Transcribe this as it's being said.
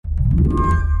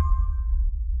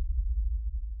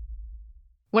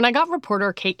When I got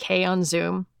reporter Kaye on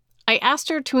Zoom, I asked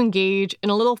her to engage in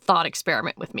a little thought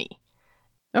experiment with me.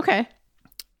 Okay.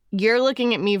 You're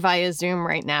looking at me via Zoom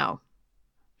right now.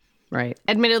 Right.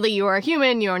 Admittedly, you are a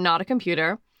human, you are not a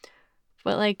computer.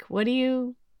 But what do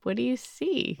you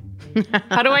see?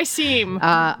 How do I seem?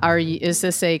 Is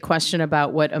this a question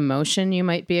about what emotion you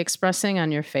might be expressing on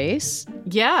your face?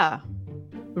 Yeah.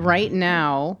 Right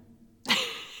now,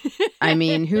 I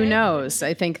mean, who knows?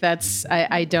 I think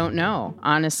I don't know.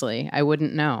 Honestly, I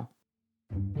wouldn't know.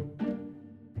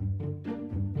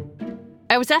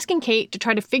 I was asking Kate to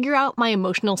try to figure out my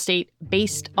emotional state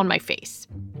based on my face.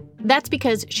 That's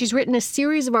because she's written a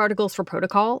series of articles for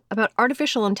Protocol about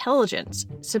artificial intelligence,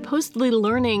 supposedly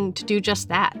learning to do just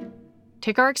that.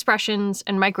 Take our expressions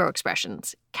and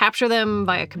micro-expressions, capture them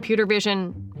via computer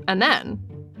vision, and then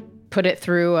put it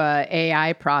through a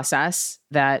AI process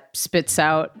that spits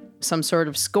out some sort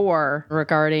of score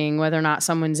regarding whether or not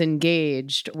someone's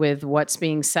engaged with what's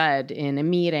being said in a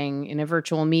meeting, in a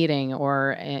virtual meeting,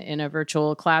 or in a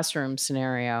virtual classroom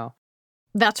scenario.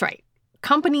 That's right.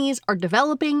 Companies are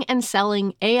developing and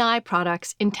selling AI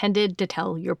products intended to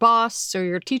tell your boss or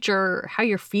your teacher how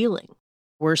you're feeling.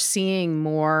 We're seeing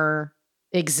more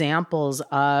examples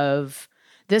of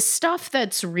this stuff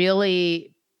that's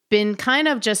really been kind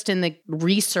of just in the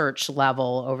research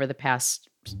level over the past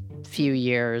few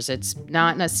years. It's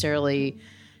not necessarily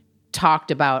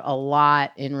talked about a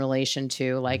lot in relation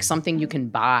to something you can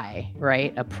buy,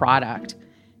 right? A product.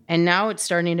 And now it's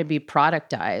starting to be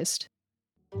productized.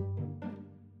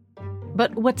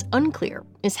 But what's unclear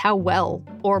is how well,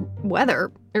 or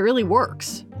whether, it really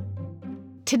works.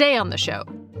 Today on the show,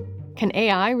 can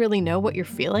AI really know what you're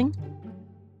feeling?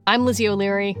 I'm Lizzie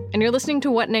O'Leary, and you're listening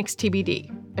to What Next TBD,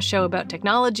 a show about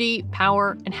technology,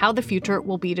 power, and how the future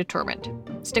will be determined.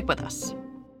 Stick with us.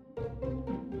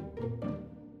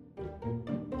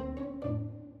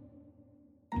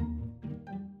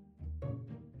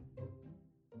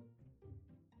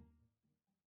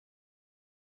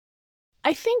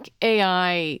 I think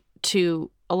AI,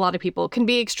 to a lot of people, can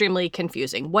be extremely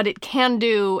confusing, what it can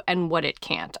do and what it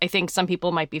can't. I think some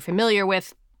people might be familiar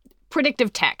with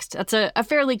predictive text. That's a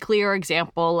fairly clear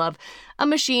example of a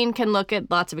machine can look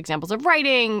at lots of examples of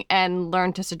writing and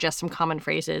learn to suggest some common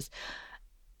phrases.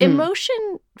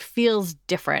 Emotion feels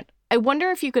different. I wonder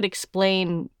if you could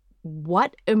explain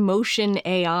what emotion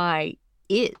AI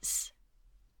is.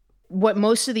 What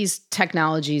most of these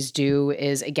technologies do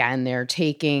is, again, they're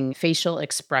taking facial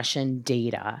expression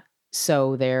data.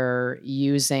 So they're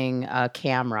using a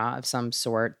camera of some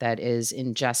sort that is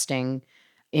ingesting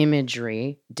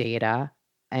imagery data,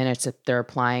 and they're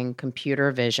applying computer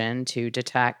vision to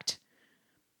detect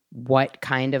what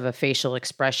kind of a facial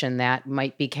expression that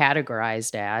might be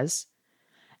categorized as.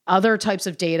 Other types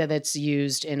of data that's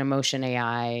used in emotion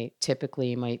AI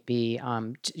typically might be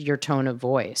your tone of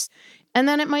voice. And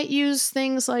then it might use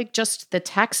things like just the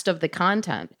text of the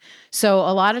content. So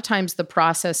a lot of times the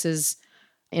process is,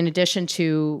 in addition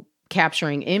to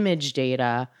capturing image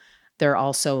data, they're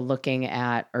also looking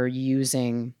at or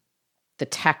using the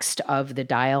text of the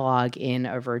dialogue in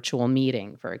a virtual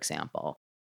meeting, for example.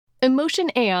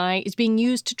 Emotion AI is being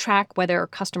used to track whether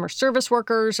customer service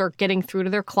workers are getting through to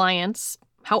their clients,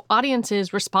 how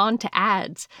audiences respond to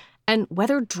ads, and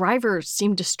whether drivers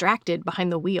seem distracted behind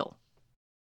the wheel.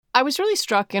 I was really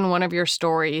struck in one of your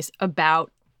stories about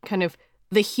kind of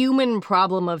the human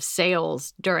problem of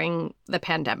sales during the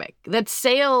pandemic, that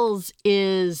sales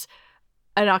is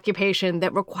an occupation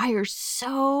that requires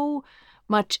so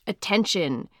much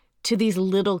attention to these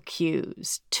little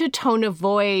cues, to tone of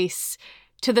voice,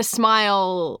 to the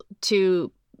smile,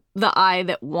 to the eye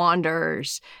that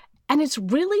wanders. And it's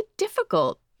really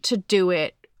difficult to do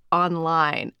it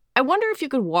online. I wonder if you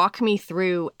could walk me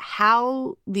through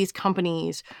how these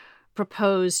companies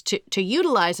propose to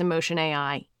utilize emotion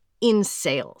AI in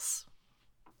sales.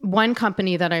 One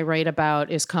company that I write about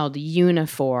is called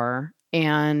Unifor,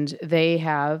 and they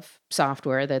have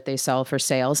software that they sell for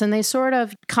sales, and they sort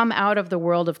of come out of the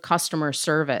world of customer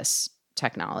service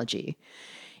technology.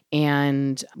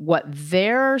 And what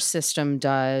their system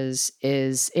does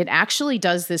is it actually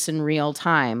does this in real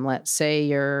time. Let's say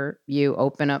you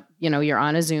open up, you're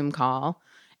on a Zoom call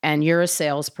and you're a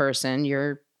salesperson,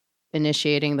 you're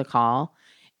initiating the call.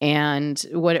 And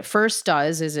what it first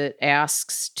does is it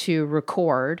asks to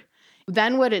record.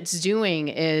 Then what it's doing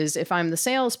is, if I'm the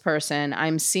salesperson,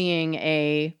 I'm seeing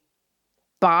a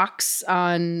box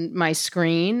on my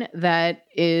screen that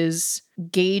is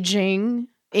gauging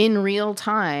in real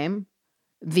time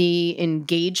the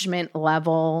engagement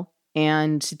level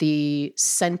and the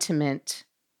sentiment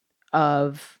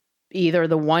of either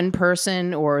the one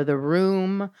person or the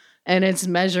room and it's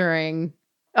measuring,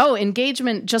 oh,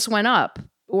 engagement just went up,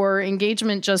 or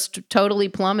engagement just totally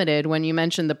plummeted when you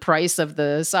mentioned the price of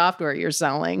the software you're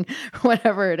selling,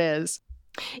 whatever it is.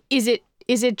 Is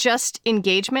it just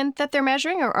engagement that they're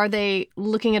measuring, or are they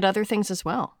looking at other things as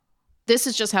well? This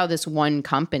is just how this one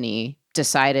company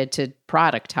decided to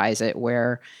productize it,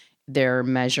 where they're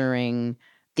measuring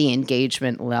the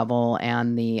engagement level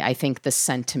and I think the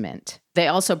sentiment. They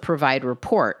also provide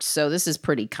reports. So this is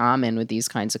pretty common with these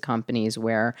kinds of companies,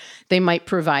 where they might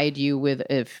provide you with,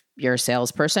 if you're a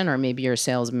salesperson or maybe you're a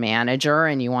sales manager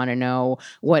and you want to know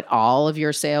what all of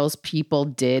your salespeople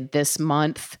did this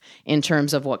month in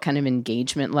terms of what kind of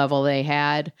engagement level they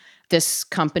had. This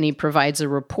company provides a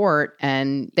report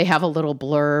and they have a little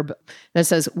blurb that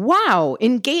says, wow,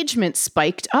 engagement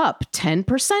spiked up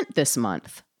 10% this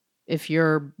month. If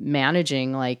you're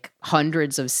managing like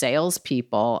hundreds of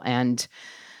salespeople, and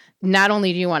not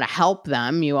only do you want to help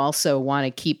them, you also want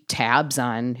to keep tabs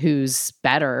on who's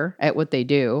better at what they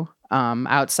do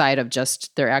outside of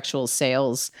just their actual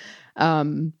sales.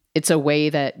 It's a way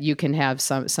that you can have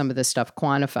some of this stuff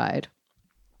quantified.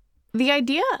 The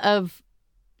idea of,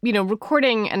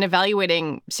 recording and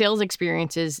evaluating sales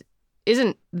experiences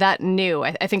isn't that new.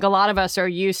 I think a lot of us are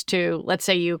used to, let's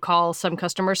say you call some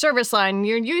customer service line,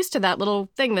 you're used to that little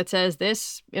thing that says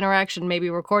this interaction may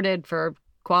be recorded for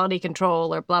quality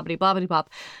control or blah, blah, blah, blah, blah.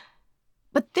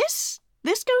 But this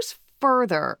goes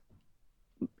further,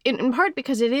 in part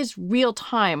because it is real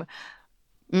time.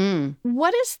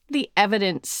 What does the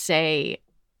evidence say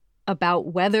about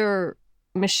whether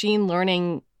machine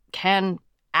learning can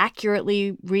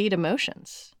accurately read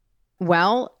emotions?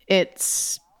 Well,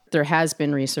 there has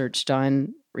been research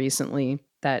done recently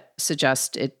that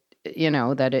suggests that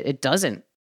it doesn't.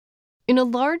 In a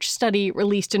large study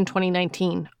released in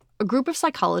 2019, a group of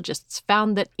psychologists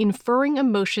found that inferring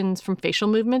emotions from facial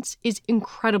movements is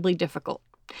incredibly difficult.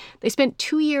 They spent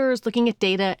 2 years looking at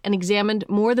data and examined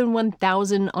more than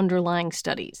 1,000 underlying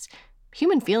studies.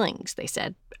 Human feelings, they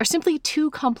said, are simply too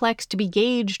complex to be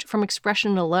gauged from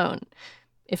expression alone.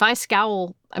 If I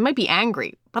scowl, I might be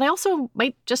angry, but I also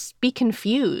might just be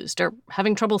confused or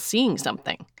having trouble seeing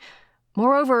something.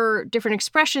 Moreover, different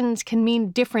expressions can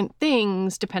mean different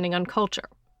things depending on culture.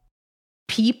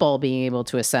 People being able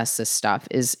to assess this stuff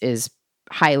is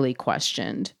highly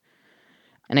questioned.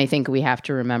 And I think we have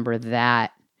to remember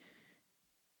that,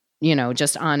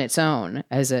 just on its own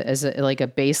as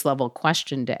a base level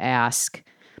question to ask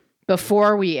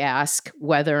before we ask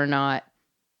whether or not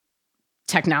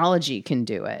technology can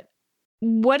do it.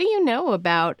 What do you know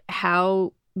about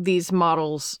how these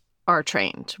models are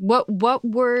trained? What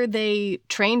were they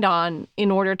trained on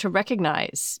in order to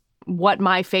recognize what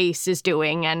my face is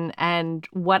doing and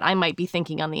what I might be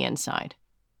thinking on the inside?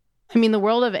 I mean, the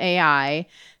world of AI,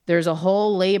 there's a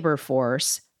whole labor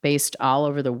force based all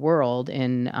over the world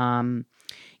in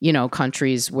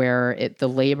countries where the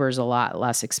labor is a lot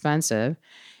less expensive.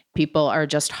 People are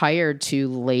just hired to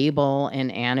label and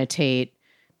annotate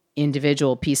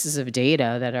individual pieces of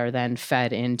data that are then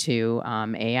fed into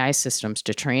AI systems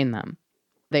to train them.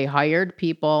 They hired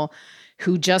people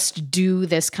who just do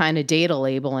this kind of data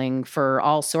labeling for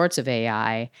all sorts of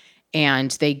AI,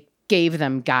 and they gave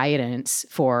them guidance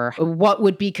for what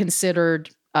would be considered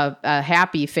a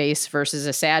happy face versus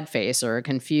a sad face, or a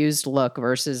confused look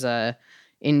versus a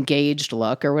engaged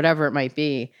look, or whatever it might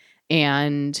be.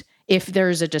 And if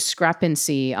there's a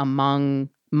discrepancy among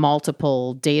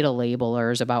multiple data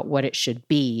labelers about what it should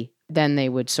be, then they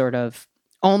would sort of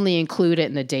only include it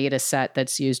in the data set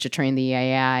that's used to train the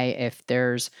AI if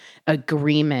there's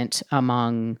agreement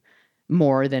among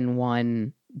more than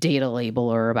one data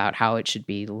labeler about how it should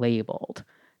be labeled.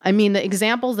 I mean, the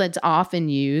example that's often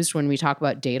used when we talk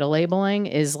about data labeling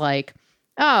is like,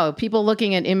 oh, people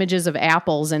looking at images of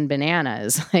apples and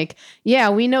bananas. Like, yeah,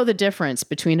 we know the difference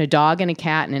between a dog and a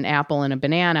cat and an apple and a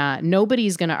banana.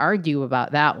 Nobody's going to argue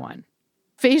about that one.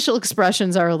 Facial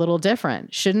expressions are a little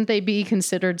different. Shouldn't they be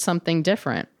considered something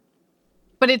different?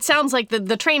 But it sounds like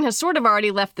the train has sort of already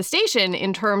left the station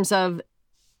in terms of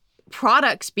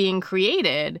products being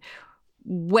created,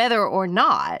 whether or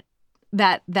not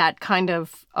that kind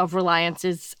of reliance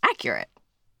is accurate.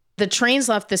 The train's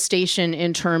left the station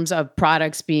in terms of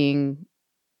products being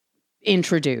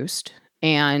introduced,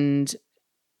 and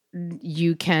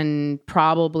you can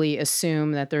probably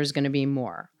assume that there's going to be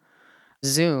more.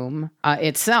 Zoom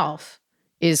itself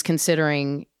is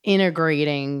considering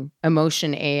integrating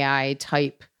emotion AI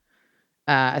type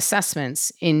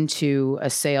assessments into a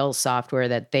sales software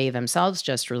that they themselves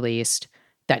just released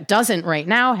that doesn't right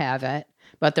now have it,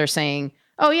 but they're saying,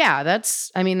 oh yeah,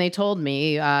 they told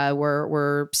me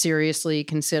we're seriously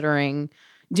considering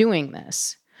doing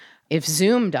this. if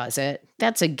Zoom does it,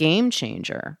 that's a game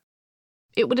changer.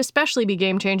 It would especially be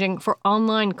game-changing for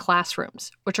online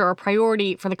classrooms, which are a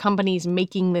priority for the companies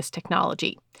making this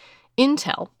technology.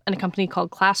 Intel and a company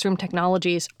called Classroom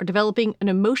Technologies are developing an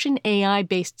emotion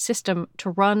AI-based system to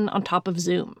run on top of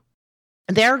Zoom.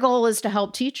 Their goal is to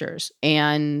help teachers.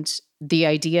 And the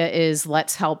idea is,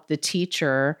 let's help the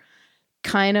teacher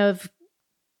kind of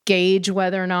gauge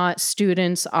whether or not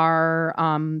students are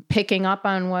picking up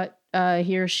on what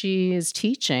he or she is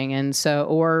teaching. And so,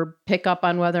 or pick up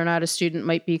on whether or not a student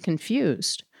might be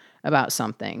confused about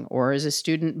something, or is a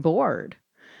student bored.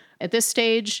 At this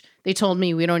stage, they told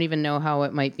me we don't even know how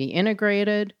it might be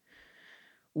integrated.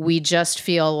 We just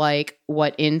feel like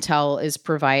what Intel is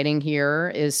providing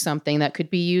here is something that could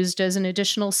be used as an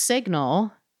additional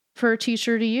signal for a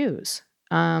teacher to use.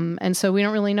 And so we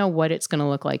don't really know what it's going to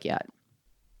look like yet.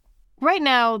 Right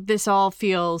now, this all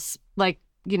feels like,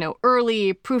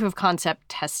 early proof of concept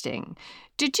testing.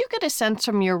 Did you get a sense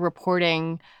from your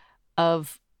reporting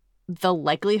of the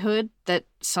likelihood that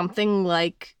something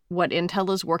like what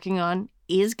Intel is working on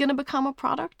is going to become a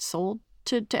product sold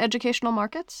to educational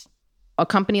markets? A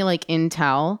company like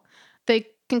Intel, they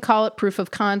can call it proof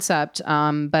of concept,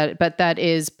 but that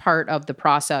is part of the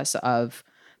process of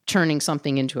turning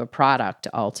something into a product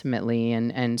ultimately,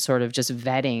 and sort of just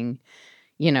vetting,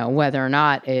 whether or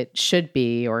not it should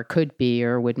be or could be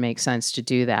or would make sense to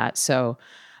do that. So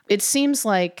it seems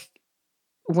like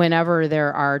whenever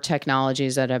there are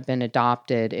technologies that have been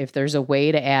adopted, if there's a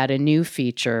way to add a new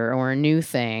feature or a new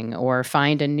thing or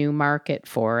find a new market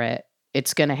for it,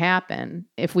 it's going to happen.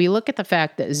 If we look at the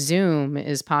fact that Zoom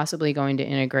is possibly going to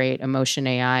integrate emotion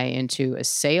AI into a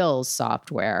sales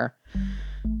software,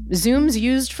 Zoom's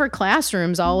used for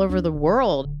classrooms all over the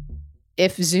world.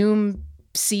 If Zoom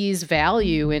sees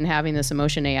value in having this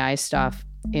emotion AI stuff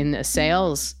in a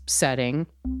sales setting,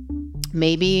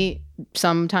 maybe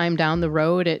sometime down the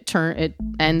road it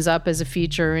ends up as a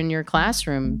feature in your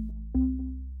classroom.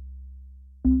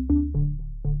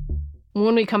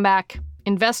 When we come back,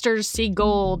 investors see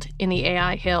gold in the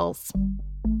AI hills.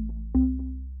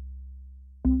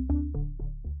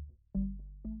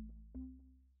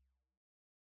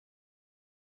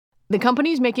 The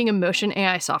companies making emotion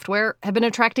AI software have been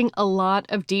attracting a lot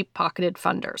of deep-pocketed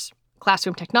funders.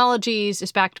 Classroom Technologies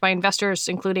is backed by investors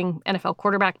including NFL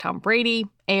quarterback Tom Brady,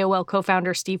 AOL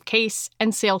co-founder Steve Case,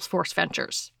 and Salesforce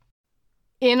Ventures.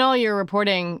 In all your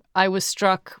reporting, I was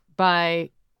struck by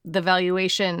the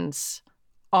valuations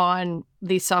on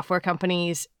these software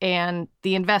companies and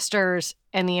the investors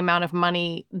and the amount of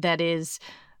money that is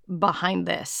behind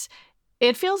this.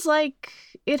 It feels like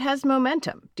it has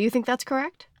momentum. Do you think that's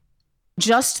correct?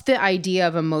 Just the idea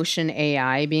of emotion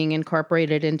AI being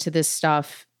incorporated into this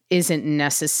stuff isn't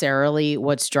necessarily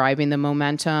what's driving the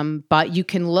momentum, but you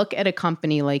can look at a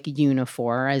company like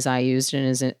Uniphore, as I used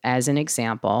it as an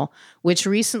example, which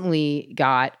recently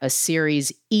got a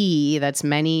Series E, that's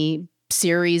many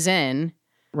series in,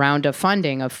 round of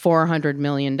funding of $400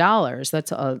 million.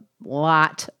 That's a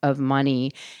lot of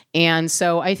money. And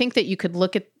so I think that you could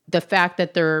look at the fact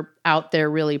that they're out there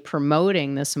really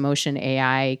promoting this emotion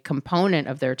AI component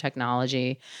of their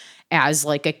technology as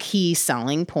like a key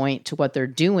selling point to what they're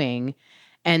doing,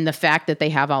 and the fact that they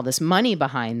have all this money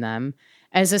behind them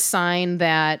as a sign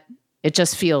that it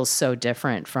just feels so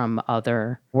different from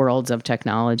other worlds of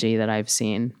technology that I've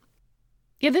seen.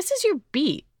 Yeah, this is your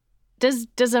beat.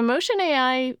 Does emotion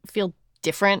AI feel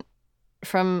different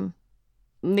from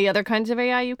the other kinds of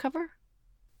AI you cover?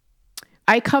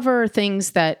 I cover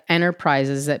things that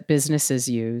businesses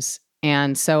use.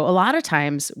 And so a lot of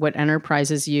times what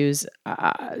enterprises use,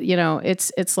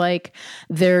 it's like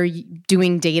they're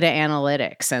doing data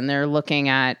analytics and they're looking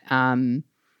at,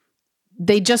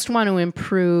 they just want to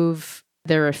improve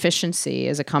their efficiency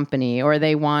as a company, or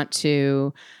they want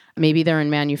to, maybe they're in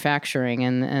manufacturing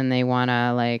and they want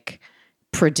to like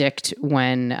predict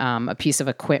when a piece of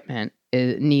equipment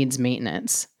needs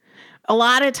maintenance. A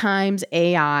lot of times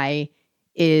AI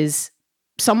is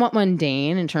somewhat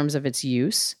mundane in terms of its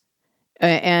use.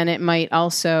 And it might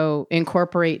also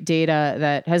incorporate data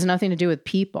that has nothing to do with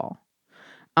people,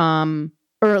 or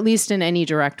at least in any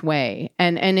direct way.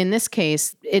 And in this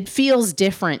case, it feels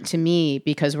different to me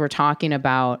because we're talking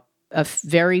about a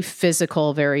very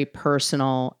physical, very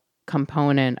personal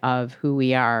component of who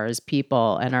we are as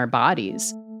people and our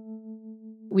bodies.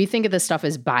 We think of this stuff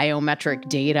as biometric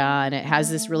data, and it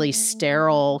has this really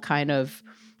sterile kind of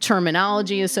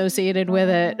terminology associated with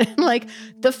it. Like,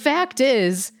 the fact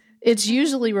is, it's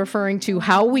usually referring to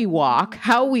how we walk,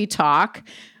 how we talk,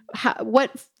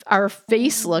 what our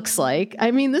face looks like. I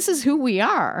mean, this is who we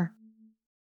are.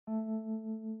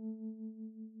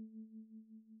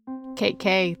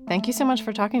 Kaye, thank you so much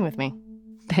for talking with me.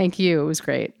 Thank you. It was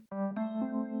great.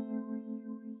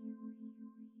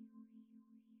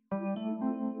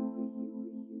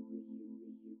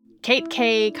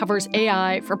 Kaye covers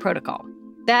AI for Protocol.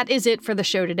 That is it for the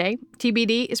show today.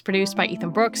 TBD is produced by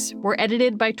Ethan Brooks. We're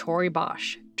edited by Tori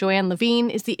Bosch. Joanne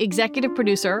Levine is the executive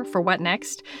producer for What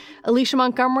Next. Alicia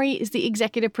Montgomery is the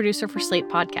executive producer for Slate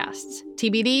Podcasts.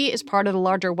 TBD is part of the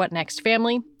larger What Next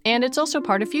family, and it's also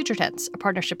part of Future Tense, a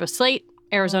partnership of Slate,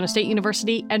 Arizona State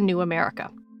University, and New America.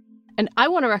 And I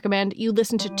want to recommend you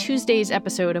listen to Tuesday's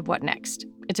episode of What Next.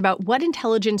 It's about what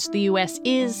intelligence the U.S.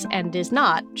 is and is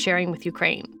not sharing with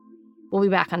Ukraine. We'll be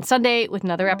back on Sunday with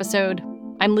another episode.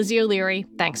 I'm Lizzie O'Leary.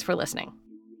 Thanks for listening.